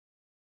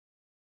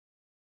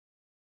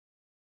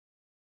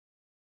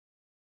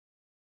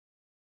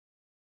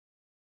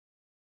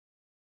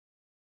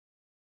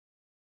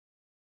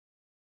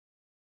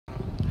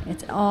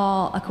It's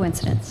all a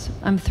coincidence.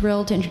 I'm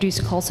thrilled to introduce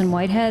Colson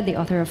Whitehead, the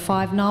author of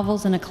 5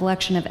 novels and a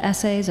collection of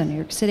essays on New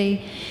York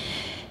City.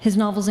 His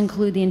novels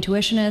include The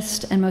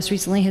Intuitionist, and most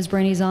recently his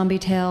brainy zombie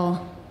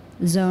tale,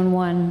 Zone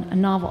 1, a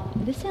novel.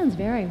 This sounds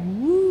very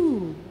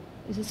woo.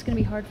 Is this going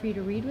to be hard for you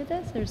to read with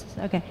this?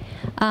 Okay.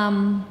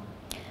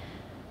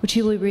 Which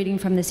he will be reading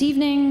from this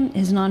evening.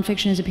 His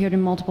nonfiction has appeared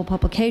in multiple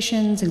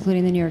publications,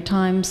 including the New York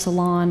Times,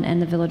 Salon,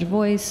 and the Village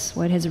Voice.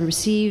 Whitehead has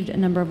received a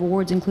number of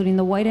awards, including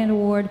the Whitehead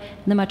Award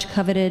and the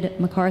much-coveted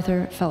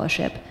MacArthur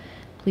Fellowship.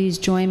 Please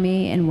join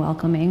me in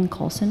welcoming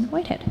Colson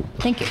Whitehead.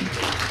 Thank you.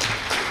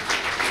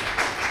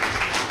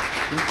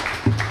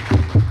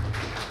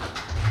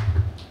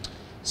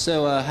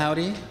 So,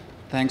 howdy.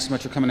 Thanks so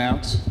much for coming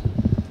out.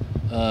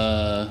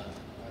 I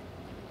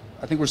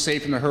think we're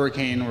safe from the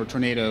hurricane or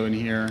tornado in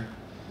here.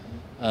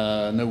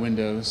 No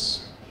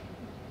windows.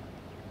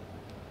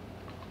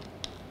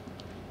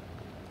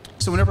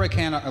 So whenever I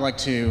can, I like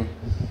to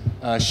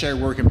share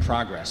work in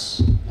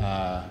progress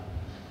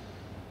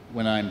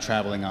when I'm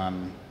traveling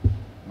on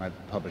my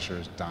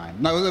publisher's dime.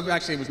 No,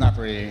 actually, it was not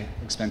very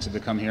expensive to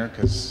come here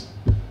because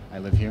I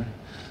live here.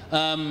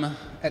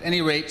 At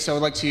any rate, so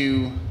I'd like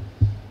to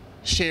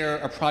share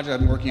a project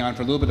I've been working on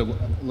for a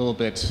little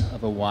bit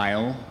of a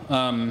while.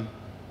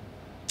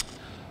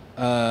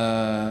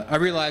 I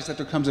realized that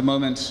there comes a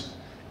moment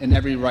in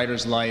every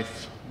writer's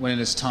life when it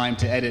is time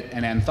to edit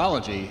an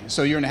anthology.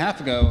 So a year and a half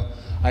ago,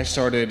 I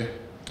started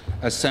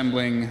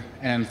assembling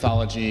an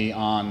anthology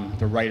on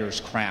the writer's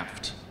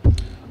craft.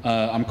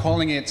 I'm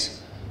calling it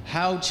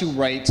How to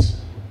Write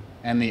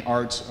and the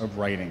Art of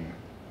Writing.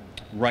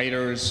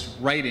 Writers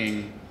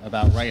writing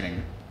about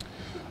writing.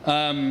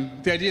 The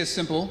idea is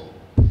simple.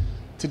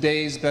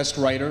 Today's best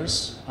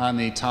writers on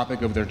the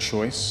topic of their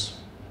choice.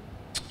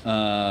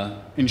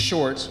 In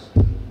short,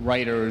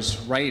 writers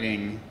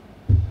writing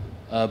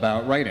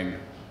about writing.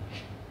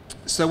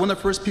 So one of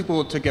the first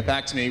people to get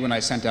back to me when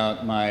I sent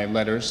out my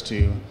letters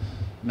to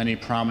many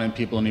prominent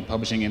people in the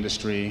publishing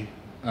industry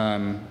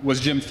was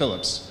Jim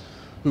Phillips,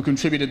 who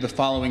contributed the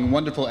following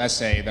wonderful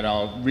essay that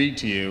I'll read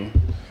to you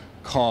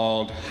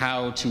called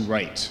How to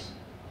Write.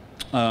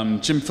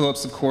 Jim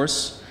Phillips, of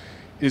course,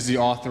 is the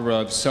author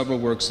of several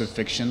works of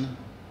fiction,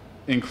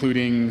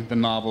 including the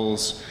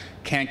novels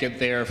Can't Get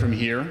There From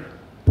Here,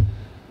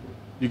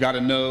 You Gotta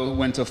Know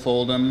When to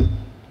Fold 'Em,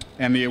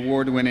 and the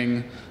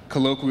award-winning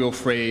colloquial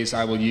phrase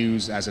I will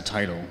use as a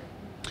title.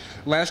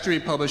 Last year he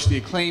published the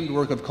acclaimed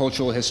work of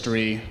cultural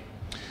history,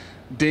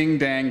 Ding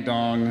Dang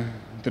Dong,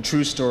 The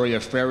True Story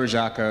of Frere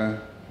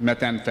Jacques,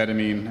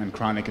 Methamphetamine, and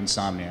Chronic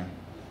Insomnia.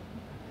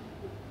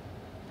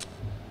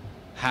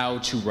 How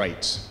to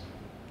write.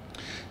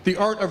 The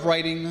art of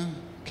writing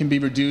can be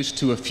reduced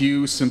to a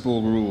few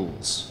simple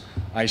rules.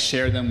 I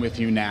share them with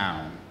you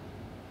now.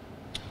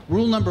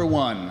 Rule number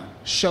 1,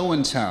 show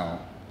and tell.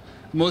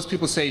 Most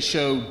people say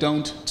show,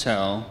 don't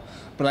tell,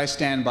 but I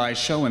stand by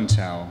show and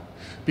tell.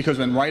 Because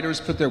when writers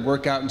put their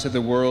work out into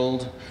the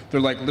world, they're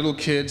like little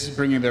kids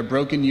bringing their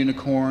broken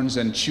unicorns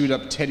and chewed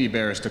up teddy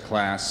bears to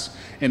class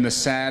in the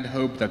sad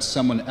hope that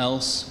someone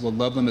else will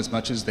love them as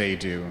much as they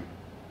do.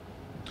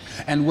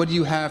 And what do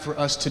you have for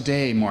us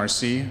today,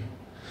 Marcy?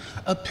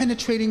 A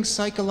penetrating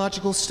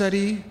psychological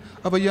study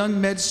of a young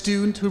med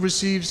student who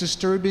receives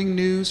disturbing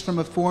news from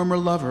a former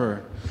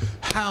lover.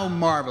 How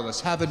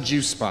marvelous, have a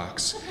juice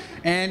box.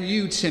 And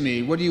you,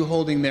 Timmy, what are you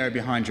holding there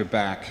behind your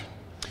back?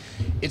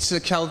 It's a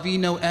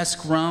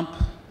Calvino-esque romp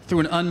through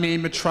an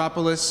unnamed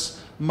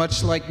metropolis,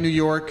 much like New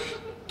York,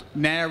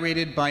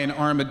 narrated by an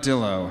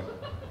armadillo.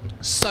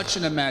 Such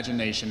an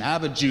imagination,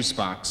 have a juice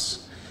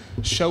box.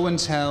 Show and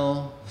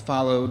tell,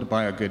 followed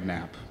by a good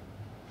nap.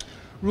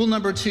 Rule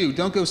number 2,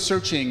 don't go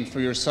searching for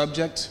your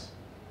subject.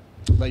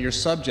 Let your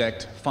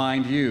subject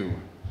find you.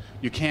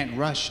 You can't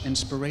rush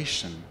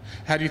inspiration.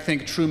 How do you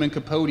think Truman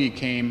Capote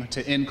came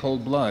to In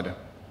Cold Blood?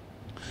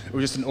 It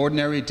was just an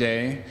ordinary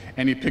day,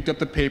 and he picked up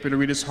the paper to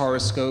read his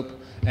horoscope,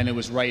 and it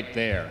was right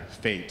there,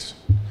 fate.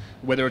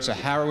 Whether it's a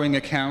harrowing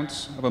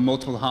account of a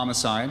multiple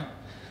homicide,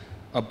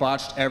 a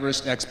botched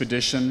Everest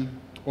expedition,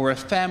 or a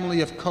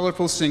family of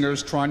colorful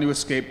singers trying to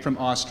escape from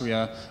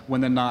Austria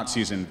when the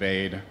Nazis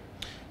invade,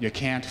 you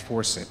can't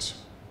force it.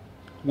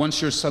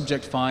 Once your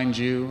subject finds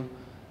you,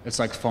 it's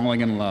like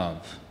falling in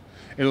love.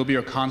 It'll be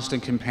your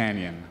constant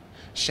companion,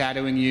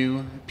 shadowing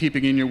you,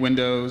 peeping in your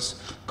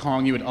windows,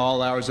 calling you at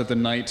all hours of the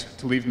night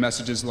to leave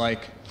messages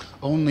like,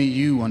 only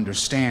you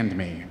understand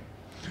me.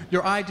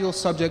 Your ideal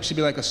subject should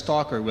be like a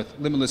stalker with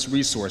limitless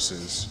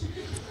resources.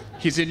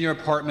 He's in your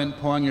apartment,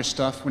 pulling your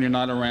stuff when you're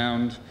not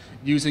around,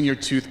 using your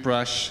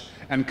toothbrush,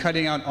 and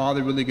cutting out all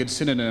the really good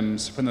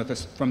synonyms from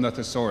the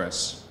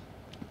thesaurus.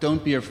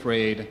 Don't be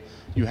afraid,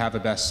 you have a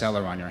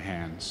bestseller on your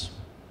hands.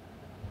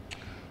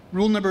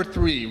 Rule number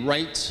 3,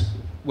 write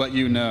what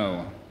you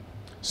know.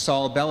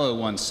 Saul Bellow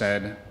once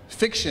said,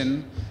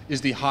 fiction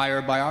is the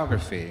higher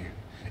biography.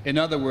 In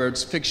other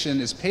words, fiction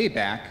is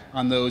payback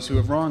on those who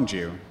have wronged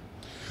you.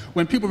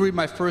 When people read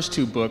my first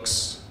 2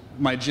 books,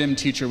 my gym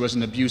teacher was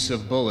an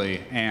abusive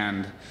bully,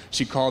 and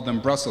she called them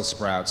Brussels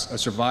sprouts, a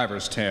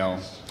survivor's tale.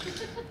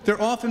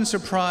 They're often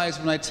surprised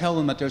when I tell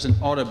them that there's an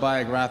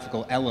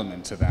autobiographical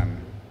element to them.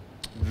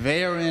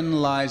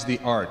 Therein lies the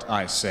art,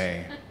 I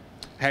say.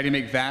 How do you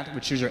make that,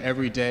 which is your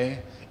everyday,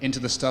 into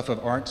the stuff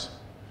of art?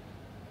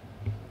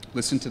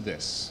 Listen to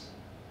this.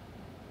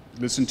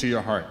 Listen to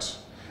your heart.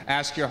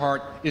 Ask your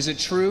heart, is it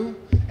true?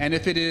 And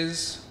if it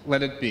is,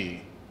 let it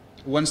be.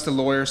 Once the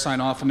lawyers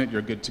sign off on it,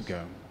 you're good to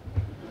go.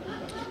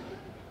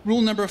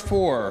 Rule number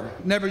 4,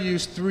 never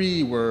use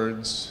 3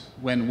 words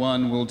when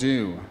one will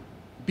do.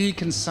 Be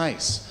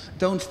concise.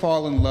 Don't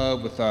fall in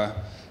love with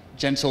a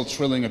gentle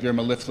trilling of your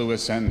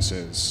mellifluous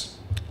sentences.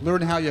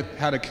 Learn how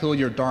to kill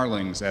your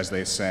darlings, as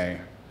they say.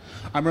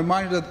 I'm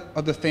reminded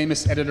of the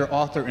famous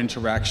editor-author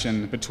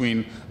interaction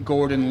between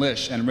Gordon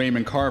Lish and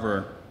Raymond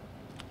Carver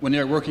when they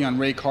were working on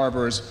Ray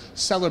Carver's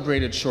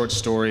celebrated short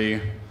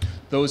story,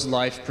 Those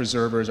Life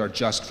Preservers Are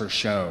Just for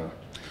Show,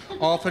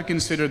 often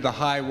considered the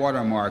high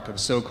watermark of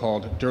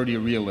so-called dirty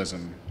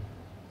realism.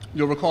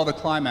 You'll recall the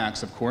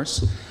climax, of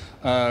course,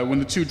 when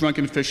the 2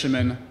 drunken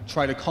fishermen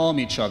try to calm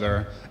each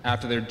other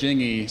after their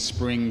dinghy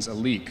springs a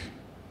leak.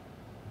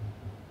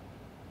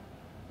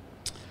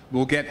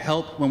 We'll get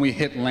help when we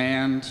hit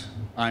land,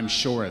 I'm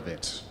sure of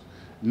it.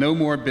 No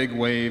more big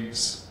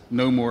waves,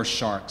 no more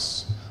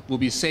sharks. We'll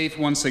be safe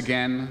once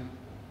again,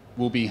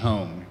 we'll be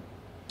home.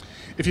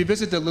 If you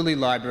visit the Lilly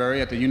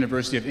Library at the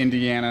University of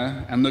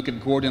Indiana and look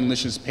at Gordon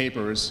Lish's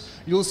papers,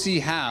 you'll see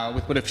how,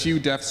 with but a few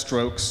deft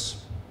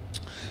strokes,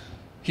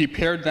 he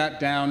pared that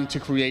down to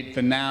create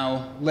the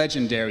now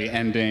legendary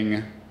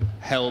ending,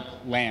 Help,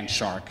 Land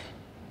Shark.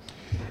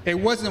 It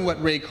wasn't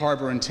what Ray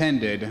Carver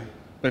intended,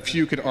 but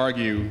few could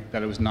argue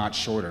that it was not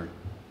shorter.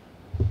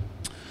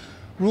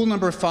 Rule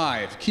number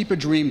 5, keep a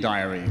dream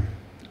diary.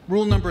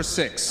 Rule number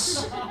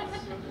 6,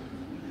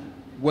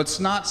 what's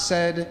not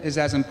said is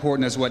as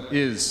important as what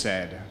is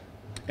said.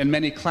 In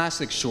many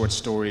classic short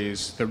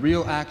stories, the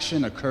real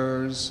action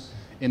occurs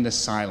in the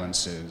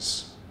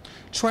silences.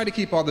 Try to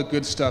keep all the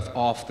good stuff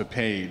off the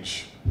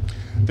page.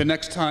 The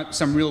next time,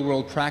 some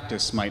real-world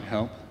practice might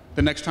help.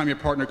 The next time your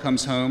partner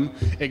comes home,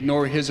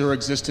 ignore his or her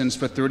existence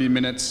for 30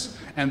 minutes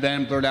and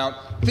then blurt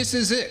out, "This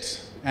is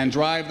it," and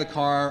drive the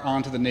car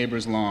onto the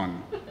neighbor's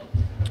lawn.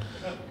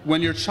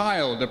 When your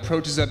child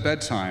approaches at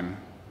bedtime,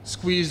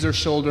 squeeze their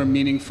shoulder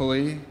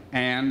meaningfully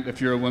and,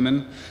 if you're a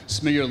woman,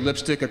 smear your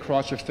lipstick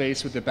across your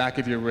face with the back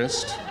of your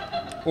wrist.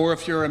 Or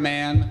if you're a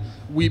man,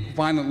 weep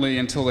violently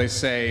until they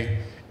say,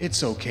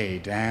 "It's okay,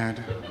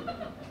 Dad."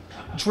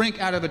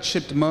 Drink out of a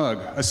chipped mug,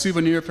 a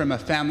souvenir from a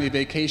family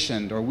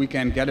vacation or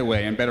weekend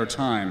getaway in better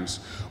times,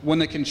 one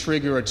that can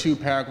trigger a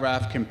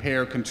 2-paragraph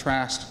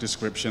compare-contrast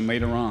description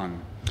later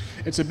on.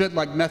 It's a bit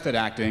like method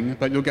acting,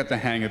 but you'll get the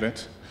hang of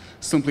it.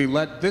 Simply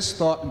let this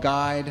thought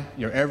guide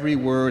your every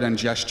word and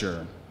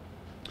gesture.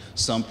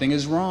 Something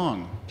is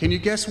wrong. Can you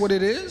guess what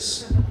it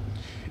is?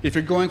 If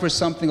you're going for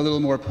something a little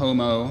more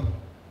pomo,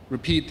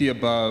 repeat the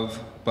above,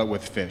 but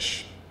with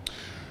fish.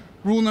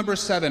 Rule number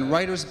 7,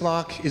 writer's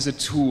block is a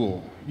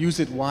tool. Use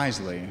it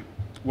wisely.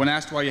 When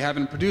asked why you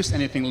haven't produced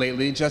anything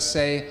lately, just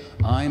say,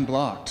 "I'm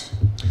blocked."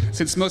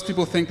 Since most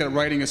people think that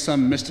writing is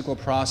some mystical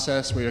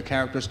process where your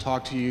characters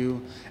talk to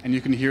you and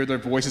you can hear their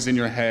voices in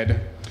your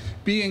head,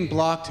 being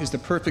blocked is the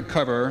perfect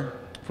cover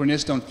for when you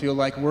just don't feel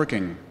like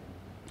working.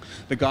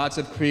 The gods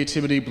of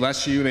creativity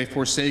bless you, they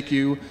forsake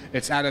you,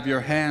 it's out of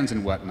your hands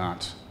and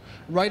whatnot.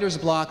 Writer's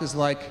block is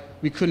like,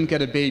 "We couldn't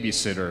get a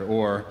babysitter,"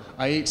 or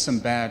 "I ate some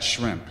bad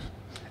shrimp,"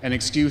 an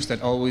excuse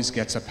that always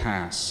gets a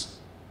pass.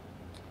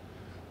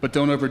 But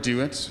don't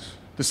overdo it.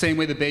 The same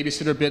way the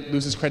babysitter bit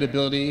loses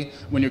credibility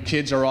when your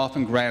kids are off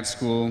in grad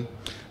school,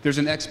 there's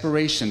an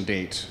expiration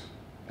date.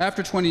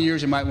 After 20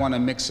 years, you might want to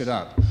mix it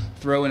up.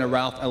 Throw in a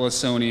Ralph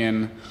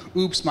Ellisonian,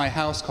 "Oops, my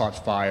house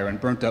caught fire and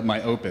burnt up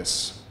my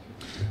opus."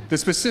 The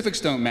specifics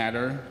don't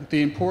matter.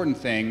 The important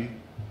thing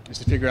is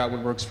to figure out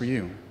what works for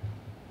you.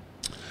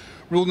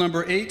 Rule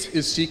number 8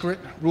 is secret.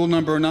 Rule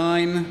number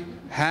 9,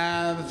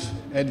 have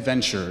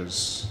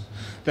adventures.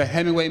 The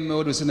Hemingway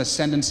mode was in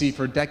ascendancy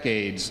for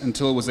decades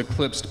until it was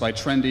eclipsed by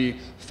trendy,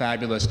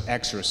 fabulous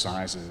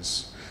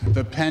exercises.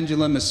 The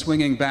pendulum is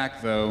swinging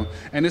back, though,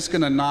 and it's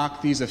going to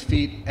knock these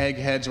effete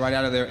eggheads right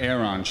out of their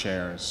Aeron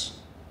chairs.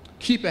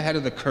 Keep ahead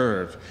of the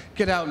curve.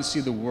 Get out and see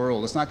the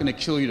world. It's not going to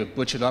kill you to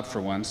butch it up for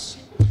once.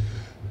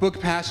 Book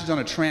passage on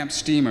a tramp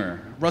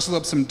steamer. Rustle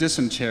up some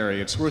dysentery.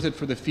 It's worth it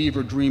for the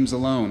fevered dreams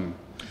alone.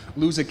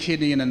 Lose a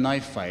kidney in a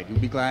knife fight. You'll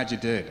be glad you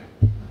did.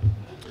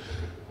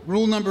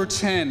 Rule number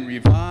 10,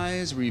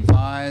 revise,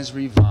 revise,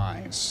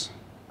 revise.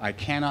 I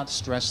cannot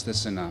stress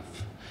this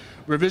enough.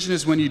 Revision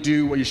is when you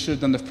do what you should have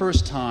done the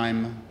first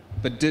time,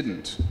 but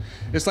didn't.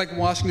 It's like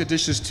washing the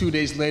dishes 2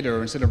 days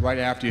later instead of right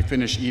after you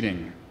finish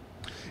eating.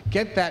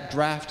 Get that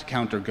draft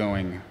counter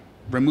going.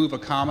 Remove a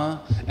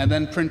comma, and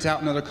then print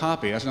out another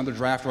copy. That's another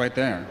draft right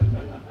there.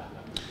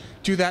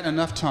 Do that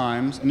enough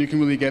times, and you can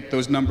really get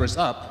those numbers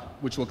up,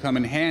 which will come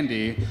in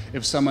handy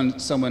if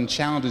someone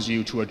challenges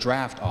you to a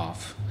draft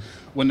off.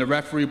 When the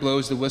referee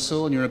blows the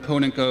whistle and your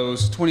opponent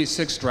goes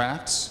 26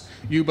 drafts,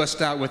 you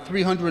bust out with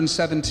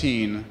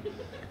 317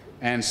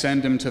 and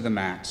send him to the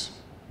mat.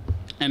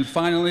 And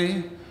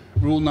finally,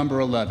 rule number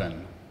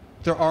 11.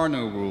 There are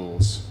no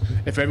rules.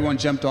 If everyone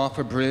jumped off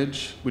a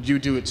bridge, would you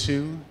do it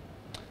too?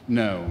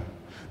 No.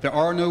 There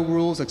are no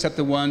rules except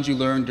the ones you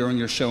learned during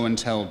your show and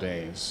tell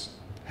days.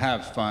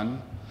 Have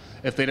fun.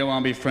 If they don't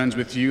want to be friends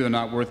with you, they're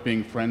not worth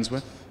being friends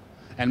with.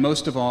 And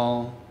most of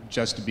all,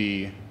 just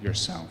be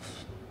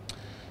yourself.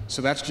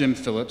 So that's Jim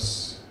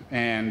Phillips,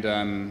 and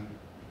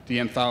the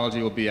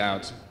anthology will be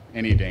out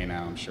any day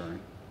now, I'm sure.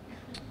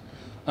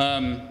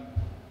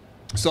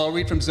 So I'll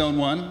read from Zone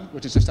 1,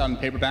 which is just out in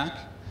paperback.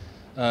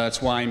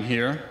 That's why I'm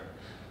here.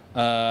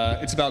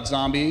 It's about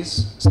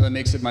zombies, so that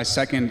makes it my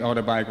second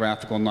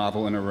autobiographical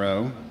novel in a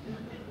row.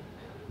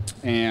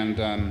 And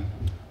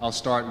I'll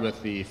start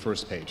with the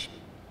first page.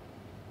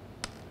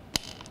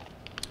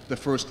 The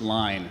first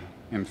line,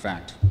 in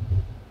fact.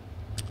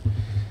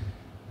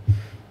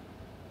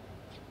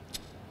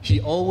 He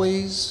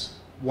always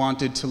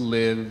wanted to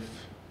live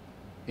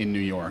in New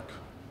York.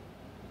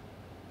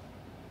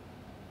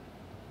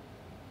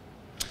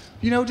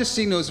 You know, just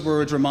seeing those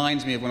words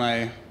reminds me of when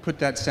I put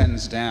that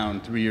sentence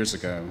down 3 years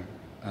ago.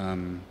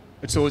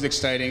 It's always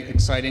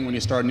exciting when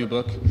you start a new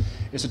book.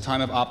 It's a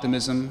time of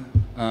optimism.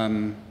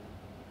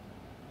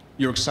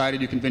 You're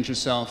excited, you convince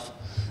yourself,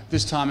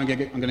 this time I'm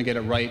going to get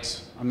it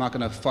right. I'm not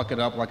going to fuck it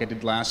up like I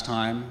did last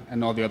time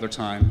and all the other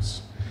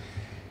times.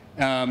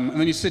 And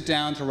then you sit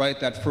down to write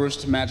that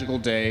first magical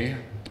day,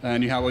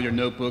 and you have all your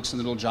notebooks and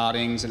little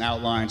jottings and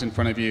outlines in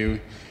front of you,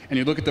 and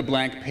you look at the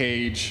blank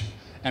page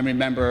and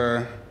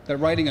remember that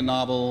writing a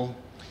novel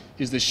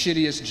is the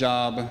shittiest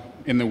job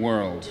in the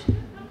world.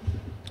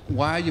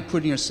 Why are you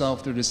putting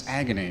yourself through this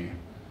agony?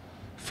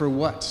 For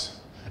what?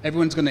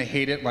 Everyone's going to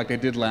hate it like they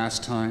did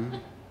last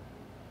time.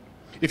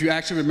 If you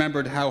actually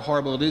remembered how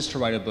horrible it is to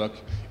write a book,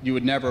 you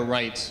would never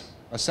write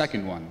a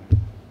second one.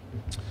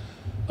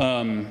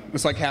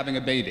 It's like having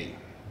a baby.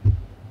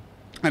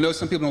 I know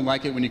some people don't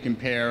like it when you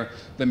compare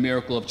the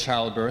miracle of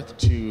childbirth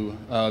to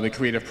the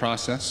creative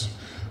process,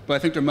 but I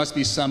think there must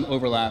be some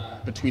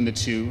overlap between the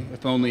two,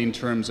 if only in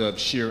terms of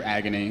sheer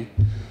agony.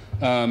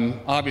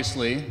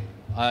 Obviously,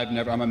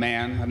 I'm a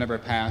man. I've never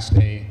passed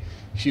a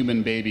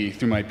human baby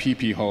through my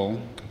pee-pee hole,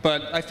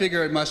 but I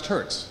figure it must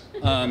hurt.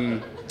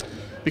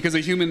 Because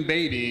a human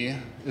baby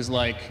is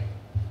like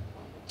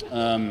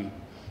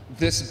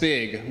this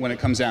big when it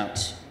comes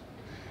out.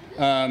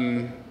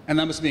 And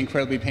that must be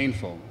incredibly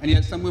painful. And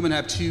yet some women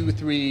have 2,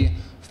 3,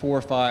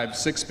 4, 5,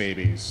 6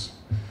 babies.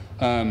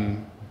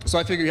 So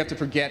I figure you have to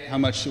forget how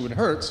much it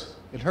hurts,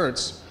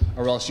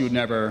 or else you would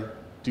never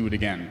do it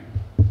again.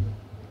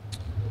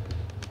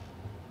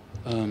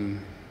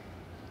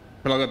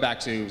 But I'll go back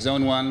to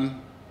Zone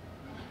 1,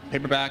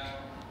 paperback.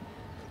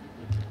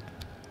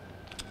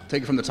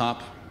 Take it from the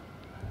top.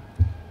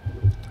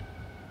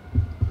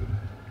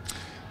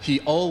 He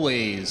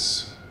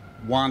always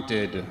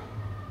wanted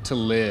to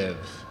live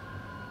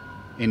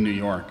in New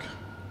York.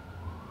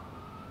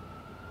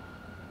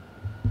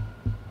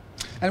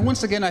 And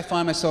once again, I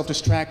find myself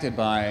distracted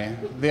by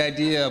the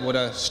idea of what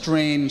a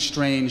strange,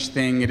 strange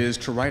thing it is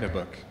to write a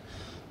book.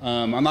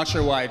 I'm not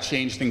sure why I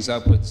changed things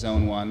up with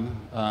Zone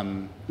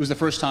 1. It was the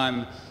first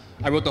time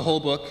I wrote the whole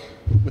book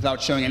without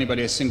showing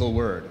anybody a single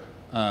word.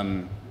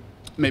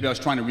 Maybe I was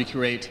trying to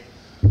recreate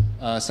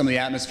some of the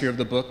atmosphere of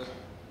the book,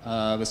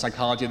 the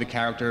psychology of the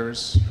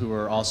characters who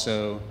are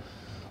also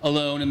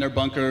alone in their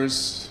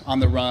bunkers, on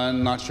the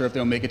run, not sure if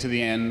they'll make it to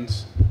the end.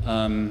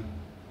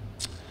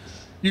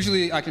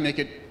 Usually I can make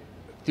it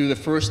through the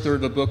first third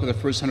of a book or the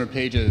first 100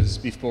 pages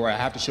before I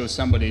have to show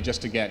somebody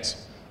just to get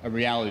a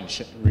reality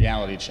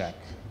check.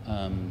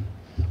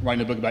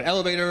 Writing a book about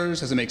elevators,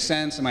 does it make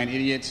sense? Am I an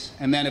idiot?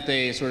 And then if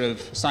they sort of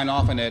sign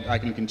off on it, I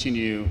can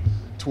continue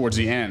towards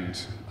the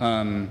end.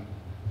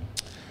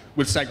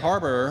 With Sag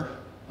Harbor,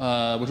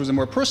 which was a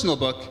more personal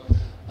book,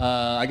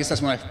 I guess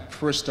that's when I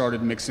first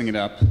started mixing it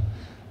up.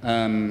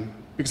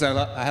 Because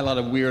I had a lot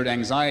of weird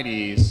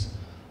anxieties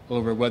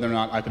over whether or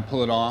not I could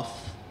pull it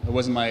off. It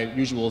wasn't my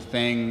usual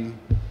thing,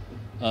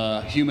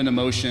 human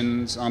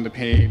emotions on the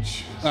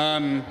page.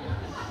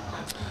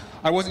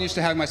 I wasn't used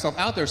to having myself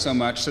out there so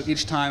much, so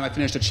each time I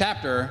finished a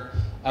chapter,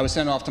 I would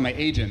send it off to my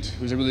agent,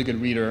 who's a really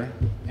good reader,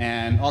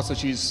 and also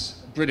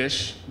she's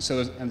British,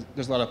 so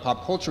there's a lot of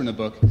pop culture in the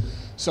book.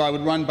 So I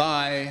would run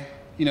by,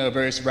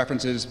 various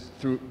references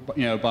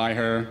by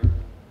her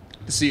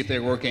to see if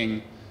they're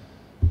working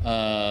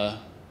to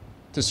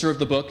serve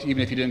the book,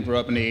 even if you didn't grow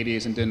up in the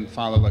 80s and didn't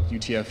follow like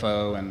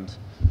UTFO and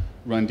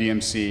Run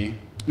DMC.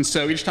 And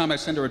so each time I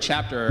send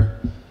her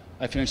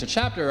I finished a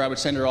chapter, I would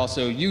send her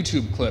also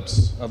YouTube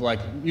clips of like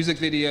music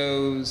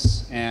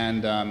videos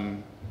and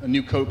a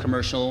new Coke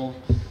commercial,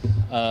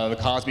 The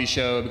Cosby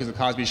Show, because The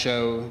Cosby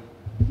Show,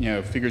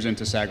 figures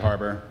into Sag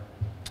Harbor.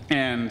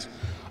 And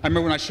I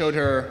remember when I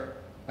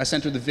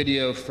sent her the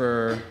video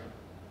for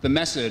The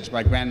Message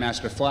by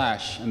Grandmaster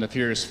Flash and the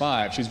Furious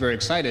Five. She was very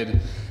excited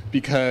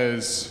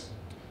because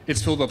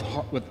it's full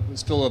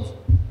of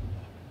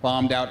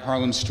bombed out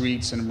Harlem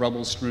streets and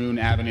rubble-strewn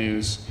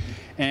avenues.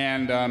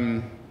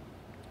 And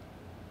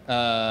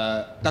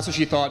that's what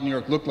she thought New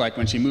York looked like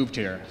when she moved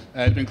here. It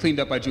had been cleaned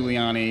up by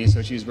Giuliani,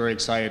 so she was very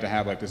excited to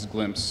have like this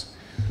glimpse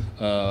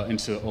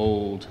into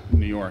old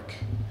New York.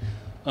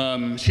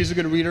 She's a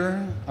good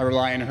reader. I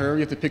rely on her.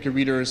 You have to pick your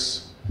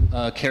readers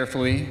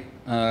carefully.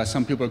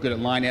 Some people are good at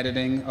line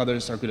editing,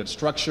 others are good at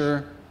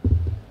structure.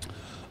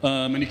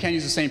 And you can't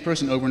use the same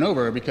person over and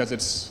over because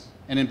it's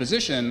an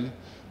imposition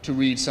to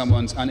read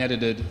someone's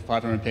unedited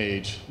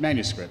 500-page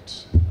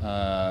manuscript.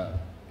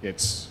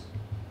 It's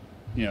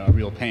a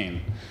real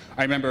pain.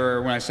 I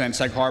remember when I sent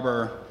Sag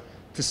Harbor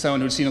to someone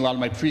who'd seen read a lot of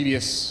my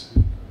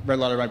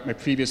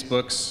previous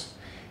books,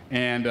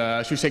 and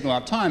she was taking a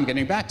lot of time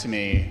getting back to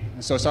me.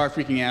 And so I started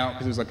freaking out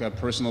because it was like a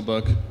personal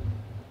book.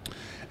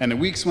 And the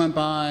weeks went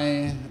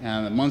by,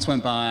 and the months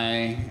went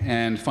by,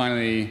 and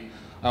finally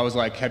I was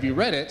like, have you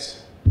read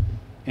it?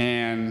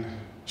 And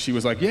she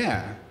was like,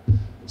 yeah.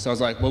 So I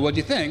was like, well, what do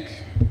you think?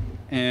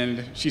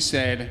 And she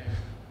said,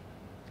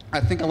 I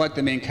think I like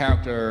the main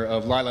character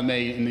of Lila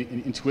May in the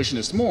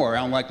Intuitionist more.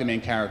 I don't like the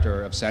main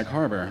character of Sag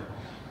Harbor.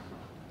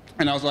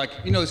 And I was like,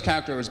 this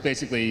character is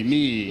basically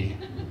me,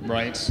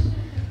 right? She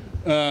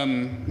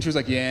was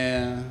like,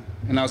 yeah.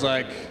 And I was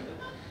like,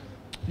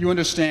 you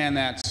understand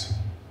that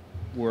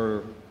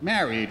we're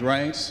married,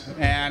 right?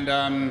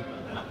 And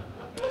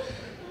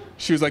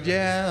she was like,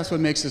 yeah, that's what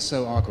makes this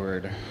so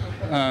awkward.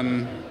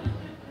 But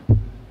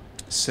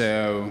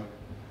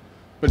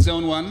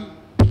Zone 1,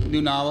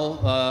 new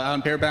novel, out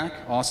in paperback,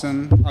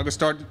 awesome. I'll just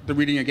start the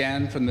reading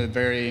again from the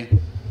very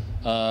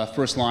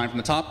first line from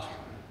the top.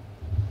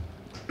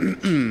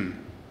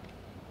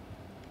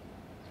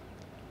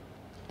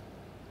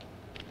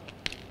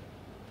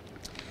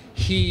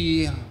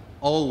 He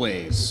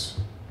always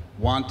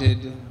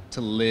wanted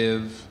to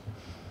live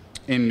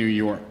in New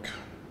York.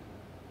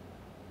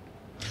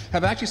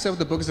 Have I actually said what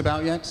the book is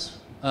about yet?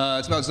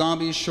 It's about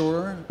zombies,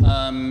 sure.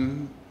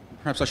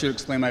 Perhaps I should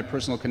explain my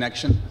personal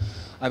connection.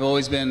 I've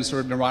always been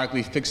sort of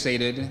neurotically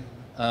fixated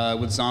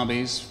with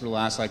zombies for the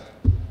last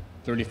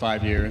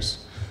 35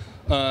 years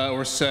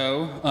or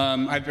so.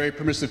 I had very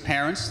permissive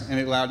parents, and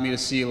it allowed me to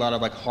see a lot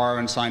of horror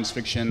and science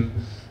fiction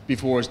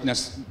before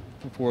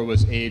it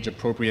was age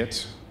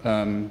appropriate.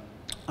 I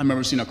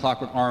remember seeing A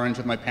Clockwork Orange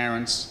with my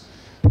parents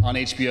on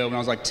HBO when I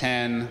was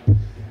 10,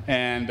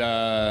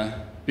 and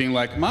being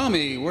like,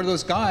 Mommy, what are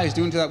those guys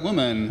doing to that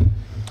woman?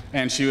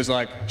 And she was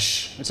like,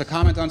 shh, it's a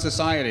comment on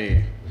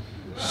society.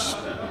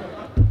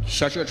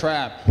 Shut your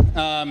trap.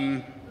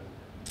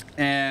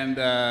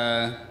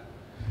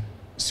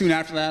 Soon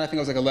after that, I think I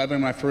was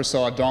 11 when I first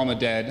saw Dawn of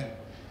the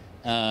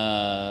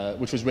Dead,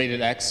 which was rated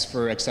X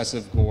for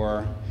excessive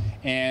gore.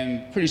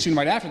 And pretty soon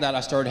right after that,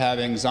 I started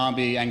having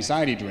zombie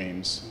anxiety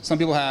dreams. Some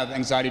people have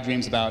anxiety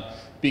dreams about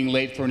being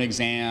late for an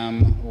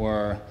exam,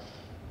 or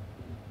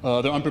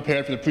they're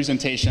unprepared for the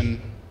presentation.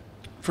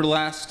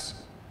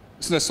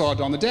 Since I saw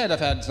Dawn of the Dead, I've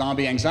had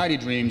zombie anxiety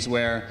dreams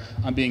where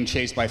I'm being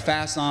chased by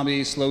fast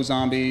zombies, slow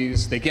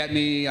zombies. They get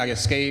me, I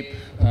escape,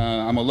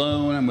 I'm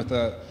alone, I'm with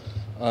a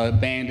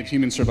band of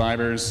human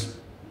survivors.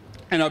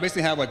 And I'll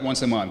basically have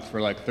once a month for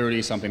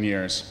 30-something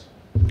years.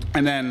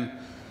 And then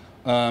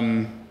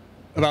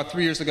about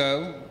 3 years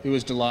ago, it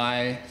was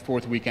July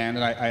 4th weekend,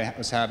 and I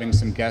was having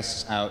some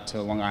guests out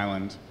to Long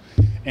Island.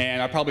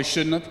 And I probably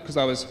shouldn't have, because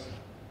I was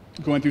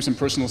going through some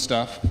personal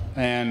stuff.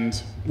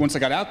 And once I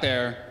got out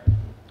there,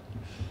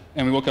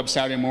 and we woke up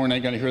Saturday morning, I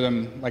got to hear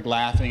them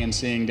laughing and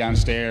singing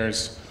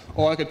downstairs.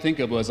 All I could think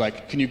of was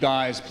can you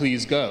guys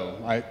please go?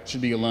 I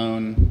should be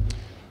alone.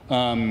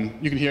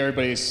 You can hear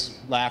everybody's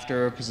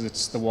laughter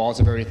because the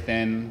walls are very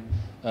thin.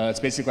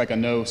 It's basically a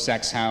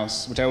no-sex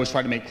house, which I always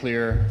try to make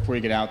clear before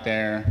you get out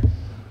there.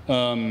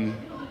 The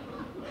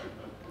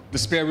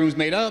spare room's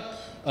made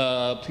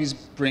up. Please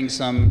bring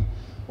some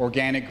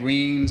organic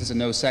greens. It's a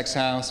no-sex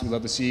house. We'd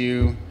love to see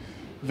you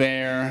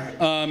there.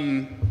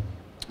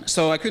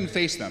 So I couldn't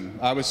face them.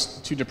 I was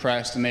too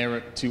depressed and they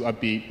were too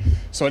upbeat.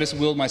 So I just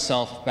willed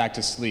myself back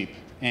to sleep.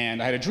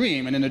 And I had a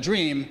dream, and in the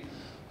dream,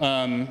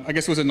 I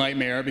guess it was a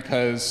nightmare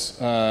because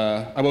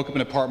I woke up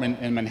in an apartment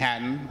in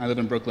Manhattan. I live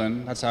in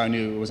Brooklyn. That's how I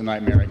knew it was a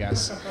nightmare, I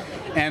guess.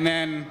 And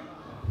then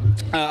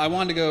I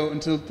wanted to go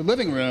into the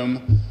living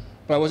room,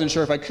 but I wasn't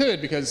sure if I could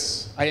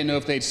because I didn't know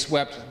if they'd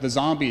swept the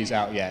zombies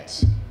out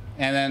yet.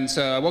 And then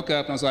so I woke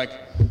up and I was like,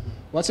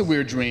 well, that's a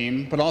weird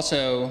dream, but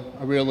also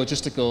a real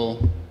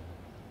logistical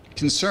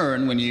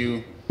concern when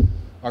you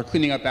are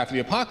cleaning up after the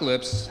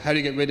apocalypse. How do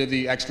you get rid of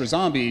the extra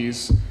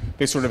zombies?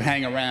 They sort of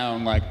hang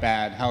around like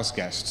bad house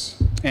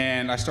guests.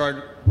 And I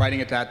started writing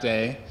it that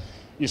day.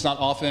 It's not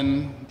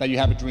often that you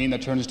have a dream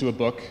that turns into a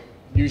book.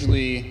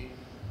 Usually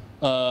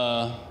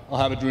I'll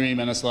have a dream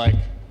and it's like,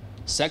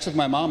 sex with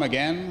my mom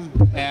again?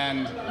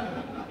 And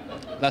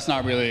that's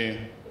not really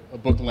a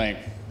book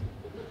length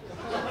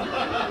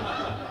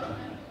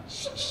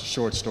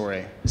short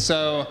story.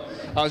 So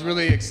I was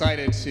really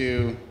excited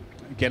to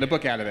get a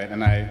book out of it,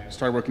 and I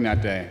started working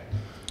that day.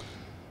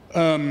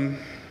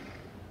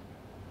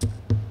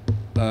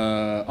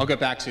 I'll get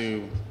back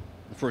to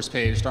the first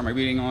page, start my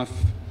reading off.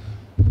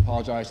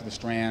 Apologize to the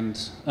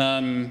Strand.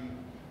 From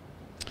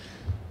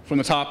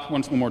the top,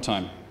 one more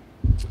time.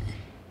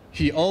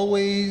 He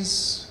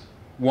always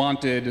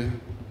wanted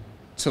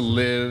to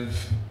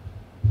live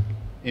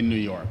in New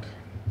York.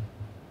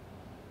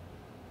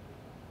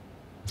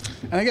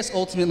 And I guess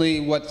ultimately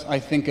what I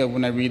think of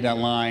when I read that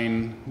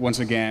line, once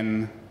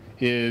again,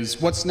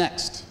 is what's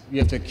next? You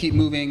have to keep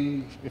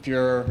moving if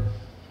you're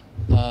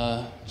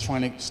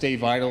trying to stay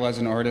vital as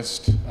an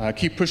artist.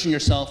 Keep pushing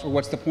yourself, or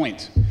what's the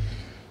point?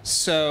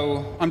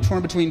 So I'm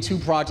torn between two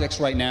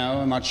projects right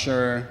now. I'm not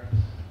sure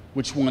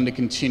which one to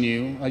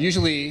continue.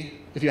 Usually,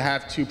 if you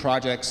have two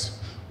projects,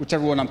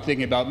 whichever one I'm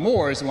thinking about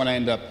more is the one I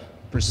end up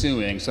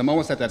pursuing. So I'm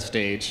almost at that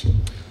stage.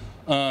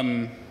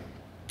 The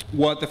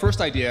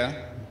first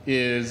idea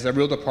is a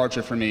real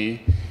departure for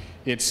me.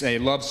 It's a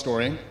love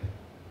story,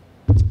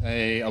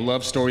 a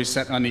love story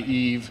set on the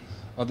eve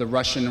of the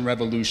Russian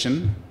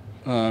Revolution.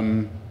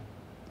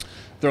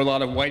 There are a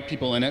lot of white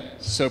people in it,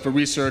 so for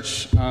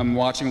research, I'm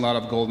watching a lot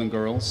of Golden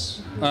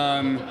Girls.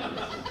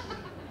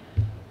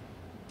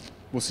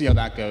 We'll see how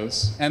that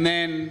goes. And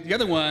then the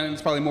other one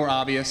is probably more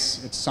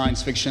obvious. It's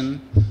science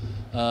fiction,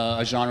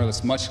 a genre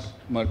that's much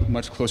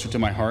closer to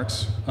my heart.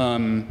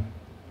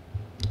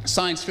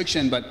 Science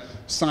fiction, but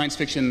science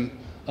fiction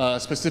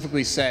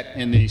specifically set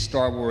in the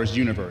Star Wars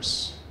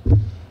universe.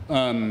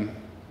 I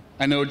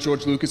know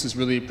George Lucas is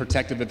really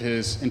protective of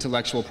his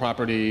intellectual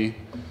property,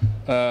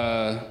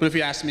 but if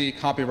you ask me,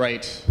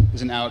 copyright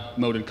is an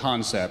outmoded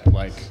concept,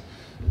 like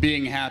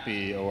being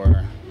happy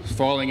or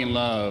falling in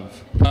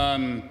love.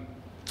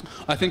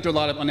 I think there are a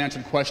lot of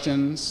unanswered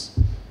questions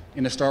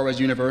in the Star Wars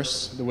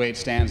universe, the way it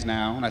stands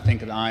now, and I think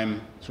that I'm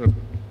sort of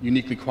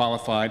uniquely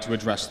qualified to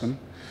address them.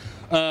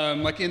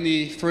 Like in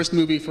the first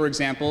movie, for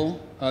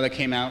example, that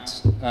came out,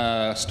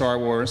 Star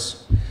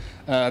Wars,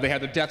 they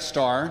have the Death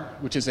Star,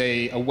 which is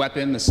a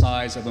weapon the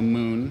size of a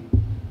moon.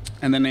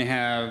 And then they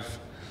have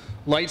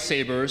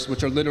lightsabers,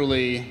 which are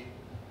literally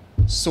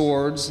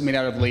swords made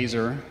out of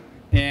laser.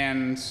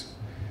 And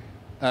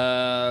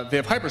they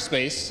have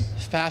hyperspace,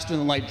 faster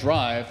than light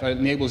drive, that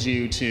enables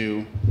you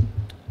to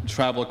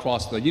travel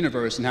across the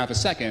universe in half a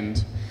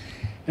second.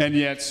 And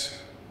yet,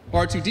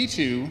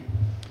 R2-D2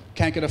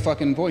 can't get a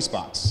fucking voice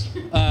box.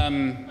 It's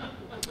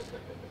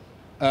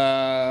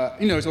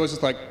always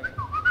just like,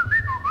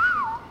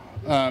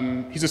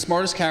 he's the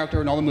smartest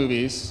character in all the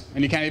movies,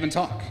 and he can't even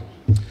talk.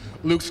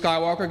 Luke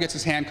Skywalker gets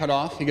his hand cut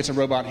off, he gets a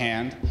robot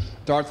hand.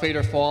 Darth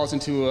Vader falls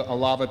into a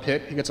lava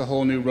pit, he gets a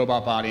whole new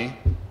robot body.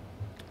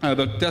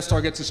 The Death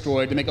Star gets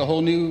destroyed, they make a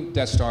whole new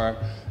Death Star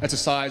that's the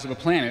size of a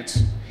planet.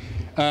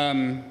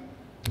 And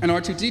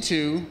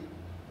R2-D2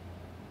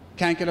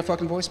 can't get a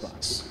fucking voice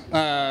box.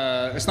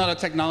 It's not a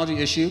technology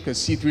issue, because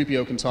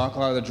C-3PO can talk, a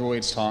lot of the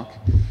droids talk.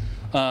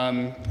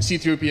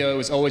 C-3PO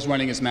is always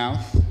running his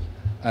mouth.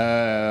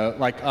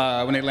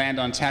 When they land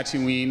on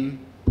Tatooine,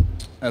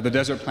 the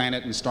desert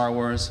planet in Star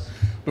Wars,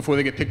 before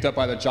they get picked up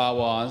by the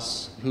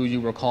Jawas, who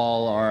you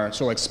recall are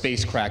sort of like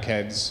space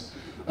crackheads.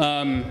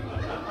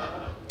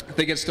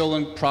 They get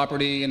stolen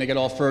property and they get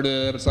all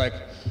furtive. It's like,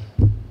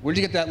 where'd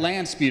you get that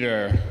land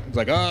speeder? It's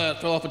like, oh,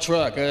 I fell off a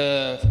truck.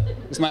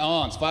 It's my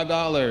aunt's,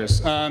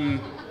 $5.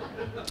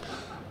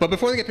 But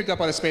before they get picked up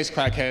by the space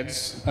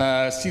crackheads,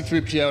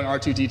 C-3PO and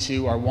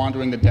R2-D2 are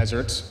wandering the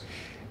desert.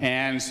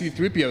 And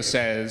C-3PO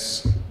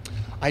says,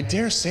 I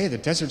dare say the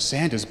desert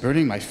sand is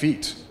burning my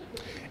feet.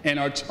 And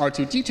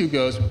R2-D2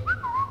 goes,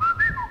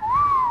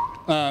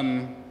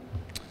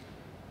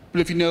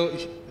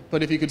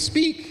 but if you could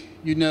speak,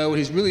 you'd know what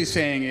he's really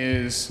saying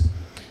is,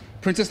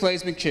 Princess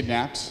Leia's been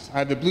kidnapped. I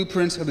have the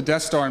blueprint of the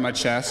Death Star in my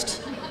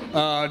chest.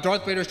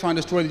 Darth Vader's trying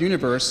to destroy the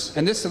universe,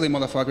 and this silly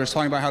motherfucker is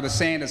talking about how the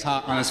sand is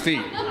hot on his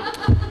feet.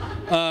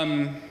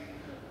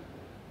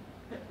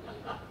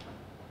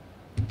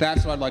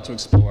 That's what I'd like to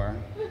explore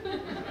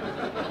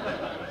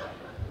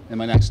in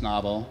my next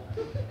novel.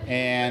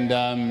 And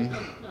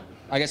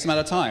I guess I'm out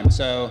of time.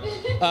 So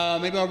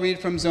maybe I'll read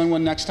from Zone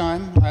 1 next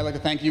time. I'd like to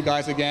thank you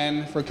guys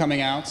again for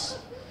coming out.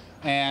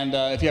 And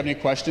if you have any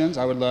questions,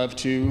 I would love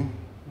to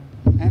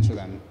answer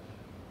them.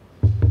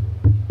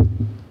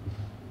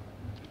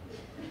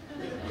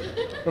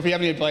 Or if you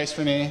have any advice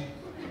for me,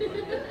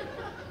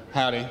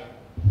 howdy.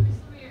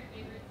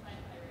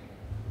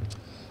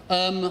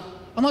 I'm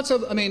not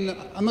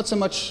so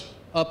much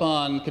up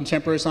on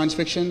contemporary science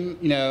fiction.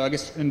 You know, I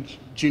guess in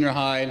junior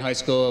high and high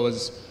school, it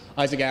was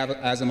Isaac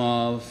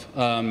Asimov,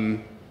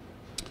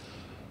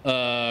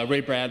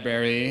 Ray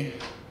Bradbury.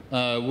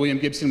 William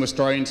Gibson was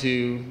starting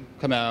to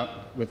come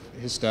out with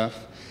his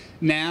stuff.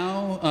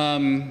 Now,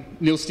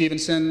 Neil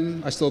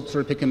Stephenson, I still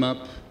sort of pick him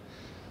up.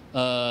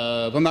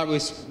 But I'm not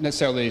really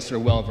necessarily sort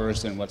of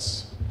well-versed in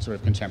what's sort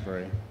of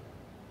contemporary.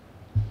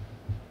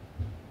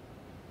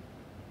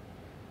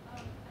 I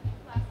think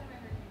last time I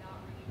heard you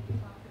not read, you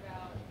talked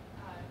about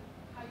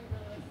how you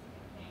realized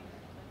became a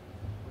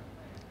support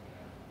player for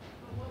you.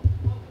 But what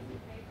was your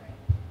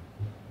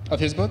favorite? Of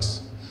his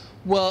books?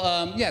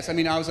 Well, yes, I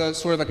mean, I was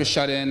sort of like a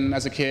shut-in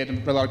as a kid,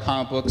 read a lot of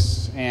comic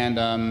books and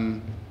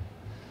a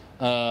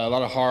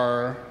lot of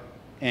horror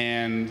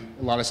and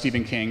a lot of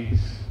Stephen King.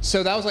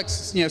 So that was like,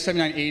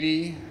 79,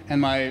 80, and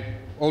my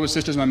older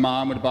sisters and my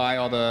mom would buy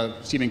all the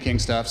Stephen King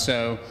stuff.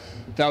 So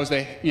that was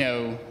the,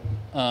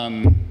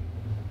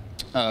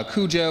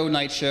 Cujo,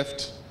 Night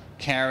Shift,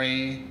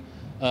 Carrie,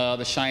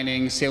 The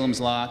Shining, Salem's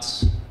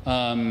Lot.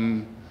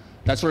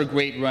 That sort of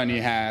great run he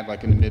had,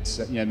 like in the mid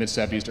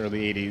 70s to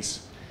early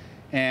 80s.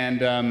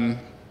 And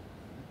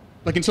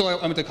like until I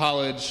went to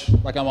college,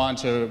 like I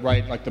wanted to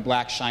write like the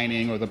Black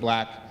Shining or the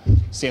Black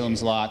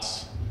Salem's Lot.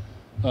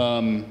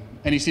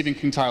 Any Stephen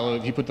King title,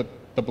 if you put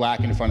the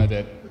black in front of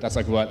it, that's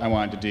like what I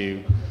wanted to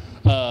do.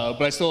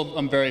 But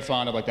I'm very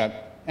fond of like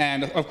that.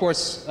 And of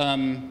course,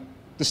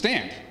 The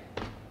Stand.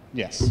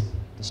 Yes,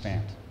 The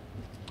Stand.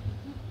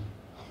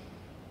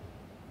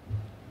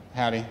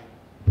 Howdy. Are you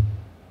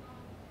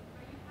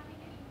having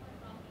any more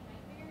zombie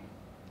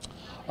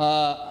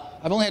nightmares?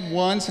 I've only had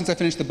one since I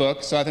finished the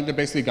book, so I think they're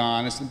basically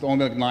gone. It's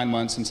only like 9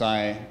 months since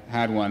I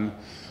had one.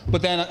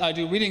 But then I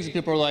do readings and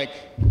people are like,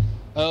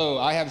 oh,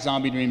 I have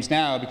zombie dreams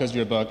now because of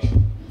your book,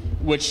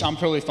 which I'm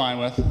totally fine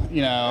with.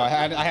 I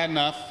had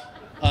enough.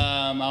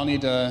 I don't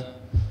need to,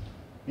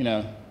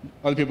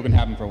 other people can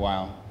have them for a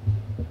while.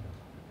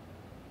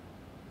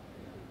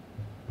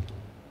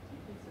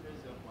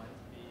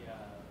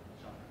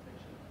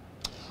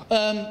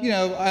 I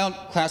don't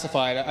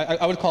classify it.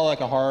 I would call it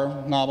like a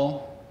horror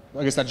novel.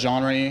 I guess that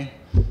genre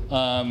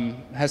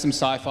has some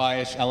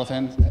sci-fi-ish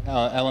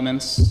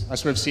elements. I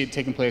sort of see it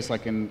taking place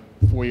like in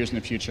 4 years in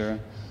the future.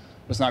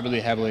 It's not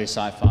really heavily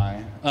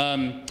sci-fi.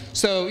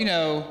 So,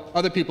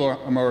 other people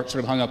are more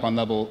sort of hung up on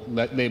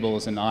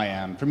labels than I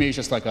am. For me, it's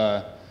just like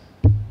a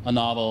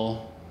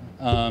novel,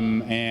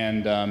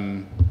 and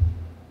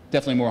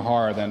definitely more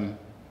horror than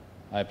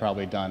I've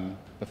probably done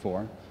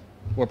before,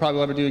 or probably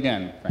will ever do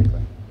again,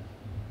 frankly.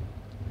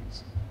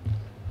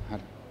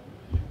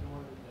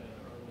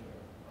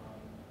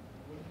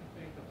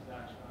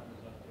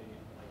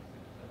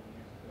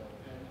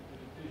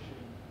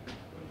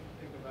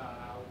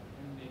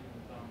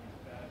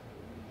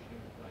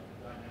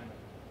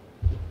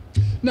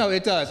 No,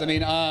 it does. I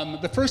mean,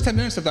 the first 10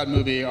 minutes of that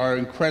movie are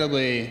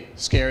incredibly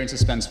scary and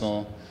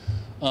suspenseful.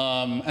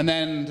 And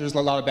then there's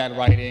a lot of bad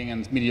writing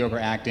and mediocre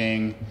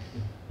acting.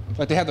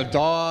 Like they have the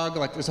dog,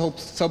 like there's a whole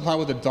subplot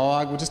with the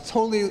dog, which is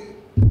totally,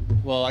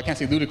 well, I can't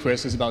say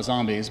ludicrous, it's about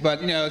zombies,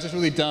 but it's just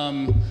really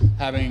dumb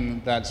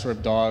having that sort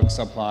of dog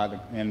subplot.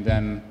 And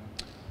then,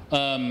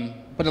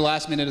 but the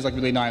last minute is like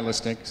really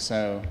nihilistic,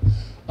 so.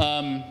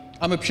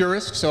 I'm a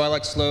purist, so I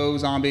like slow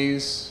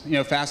zombies.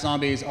 Fast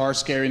zombies are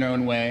scary in their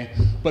own way.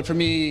 But for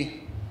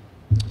me,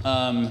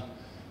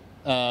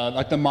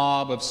 like the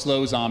mob of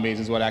slow zombies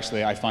is what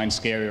actually I find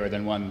scarier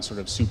than one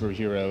sort of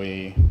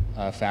superhero-y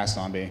fast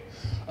zombie.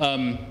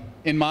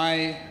 In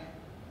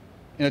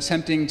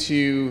attempting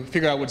to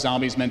figure out what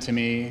zombies meant to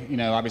me,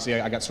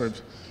 obviously I got sort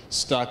of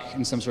stuck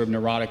in some sort of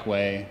neurotic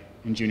way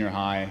in junior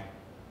high.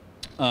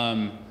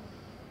 For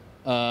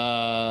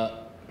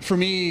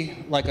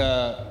me, like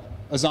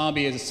a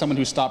zombie is someone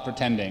who stopped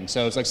pretending.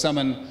 So it's like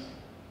someone,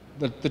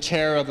 the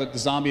terror of the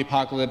zombie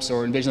apocalypse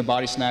or invasion of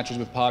body snatchers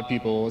with pod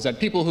people is that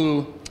people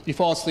who, you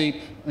fall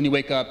asleep and you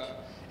wake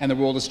up and the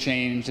world has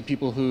changed, the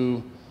people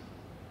who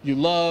you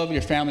love,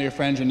 your family, your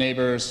friends, your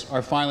neighbors,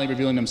 are finally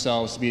revealing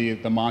themselves to be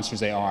the monsters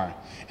they are.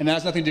 And that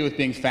has nothing to do with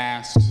being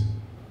fast.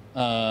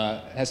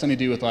 It has something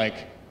to do with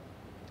like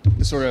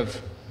the sort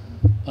of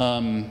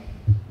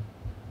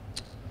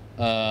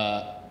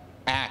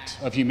act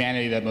of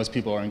humanity that most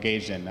people are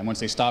engaged in. And once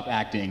they stop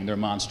acting, they're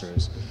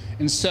monsters.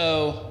 And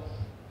so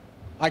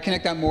I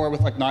connect that more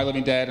with like Night of the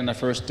Living Dead and the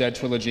first Dead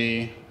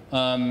trilogy.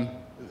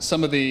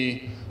 Some of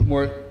the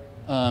more,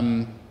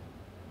 I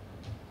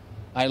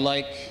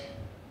like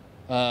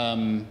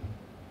 20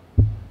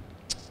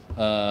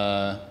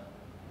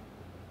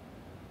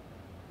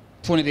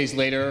 Days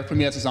Later. For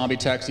me, that's a zombie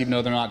text, even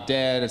though they're not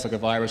dead. It's like a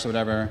virus or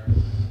whatever.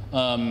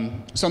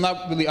 So I'm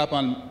not really up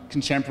on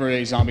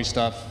contemporary zombie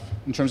stuff.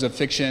 In terms of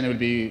fiction, it would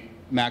be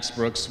Max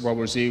Brooks' World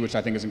War Z, which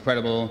I think is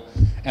incredible,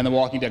 and the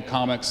Walking Dead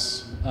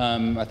comics.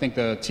 I think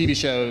the TV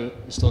show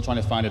is still trying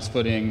to find its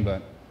footing,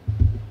 but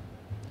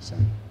so.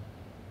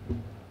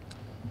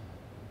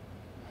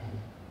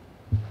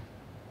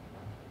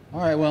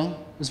 All right, well,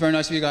 it was very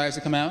nice of you guys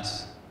to come out.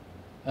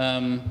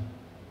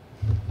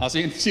 I'll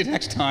see you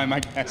next time, I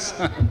guess.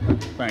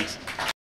 Thanks.